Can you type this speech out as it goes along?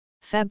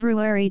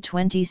February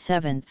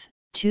 27,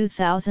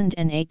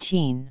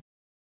 2018.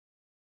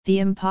 The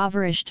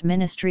Impoverished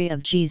Ministry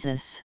of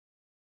Jesus.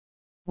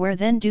 Where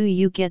then do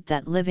you get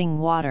that living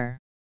water?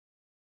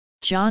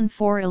 John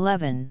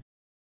 4:11.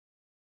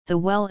 The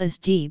well is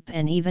deep,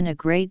 and even a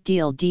great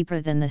deal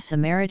deeper than the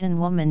Samaritan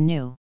woman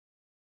knew.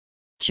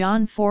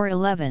 John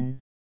 4:11.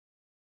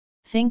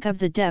 Think of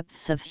the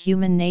depths of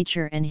human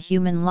nature and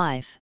human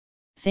life.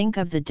 Think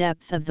of the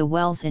depth of the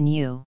wells in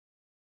you.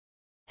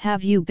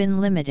 Have you been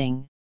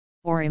limiting,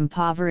 or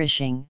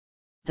impoverishing,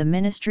 the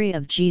ministry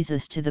of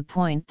Jesus to the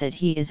point that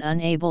he is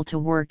unable to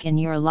work in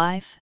your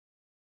life?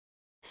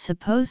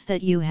 Suppose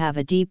that you have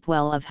a deep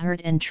well of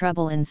hurt and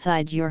trouble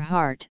inside your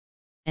heart,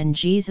 and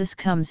Jesus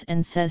comes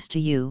and says to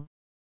you,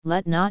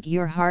 "Let not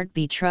your heart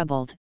be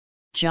troubled,"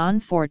 John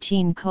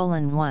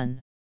 14:1.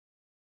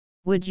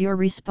 Would your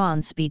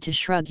response be to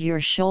shrug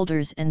your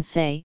shoulders and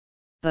say,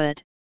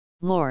 "But,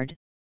 Lord,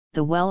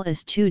 the well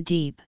is too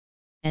deep,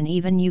 and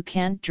even you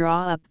can't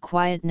draw up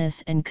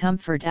quietness and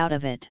comfort out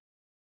of it"?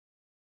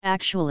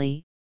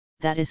 Actually,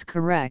 that is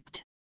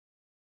correct.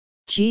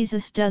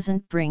 Jesus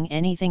doesn't bring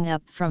anything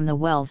up from the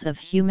wells of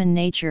human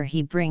nature,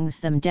 he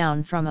brings them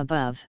down from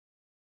above.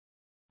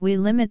 We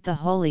limit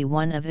the Holy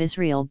One of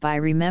Israel by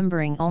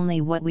remembering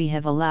only what we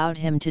have allowed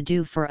him to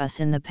do for us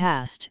in the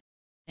past,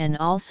 and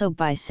also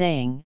by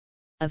saying,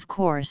 "Of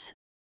course,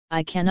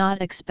 I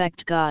cannot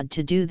expect God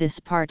to do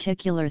this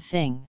particular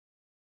thing."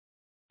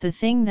 The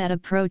thing that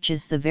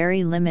approaches the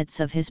very limits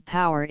of his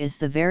power is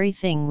the very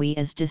thing we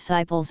as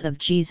disciples of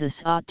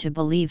Jesus ought to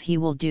believe he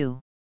will do.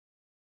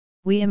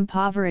 We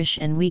impoverish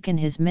and weaken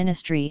his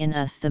ministry in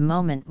us the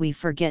moment we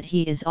forget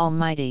he is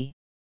almighty.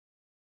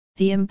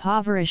 The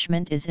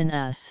impoverishment is in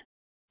us,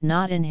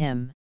 not in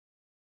him.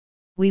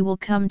 We will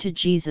come to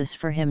Jesus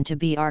for him to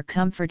be our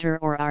comforter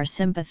or our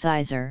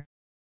sympathizer,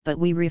 but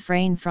we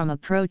refrain from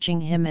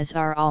approaching him as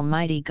our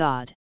almighty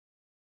God.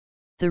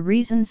 The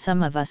reason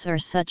some of us are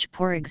such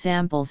poor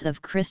examples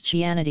of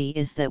Christianity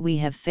is that we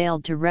have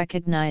failed to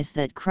recognize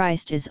that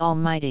Christ is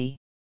almighty.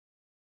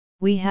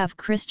 We have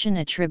Christian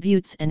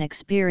attributes and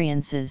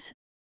experiences,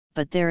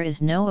 but there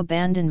is no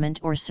abandonment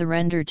or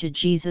surrender to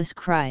Jesus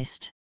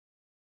Christ.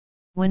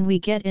 When we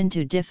get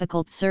into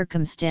difficult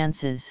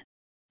circumstances,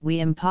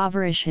 we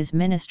impoverish his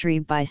ministry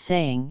by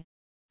saying,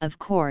 "Of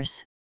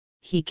course,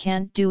 he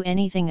can't do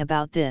anything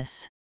about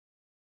this."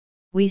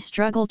 We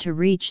struggle to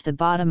reach the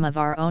bottom of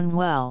our own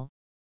well,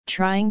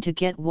 trying to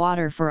get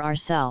water for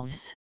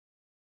ourselves.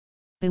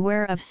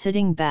 Beware of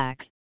sitting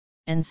back,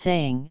 and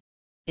saying,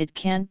 "It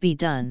can't be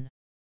done."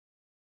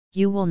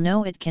 You will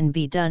know it can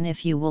be done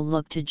if you will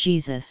look to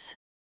Jesus.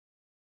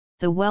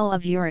 The well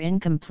of your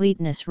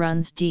incompleteness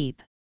runs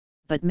deep,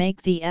 but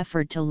make the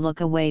effort to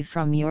look away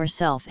from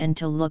yourself and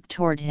to look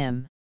toward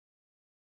him.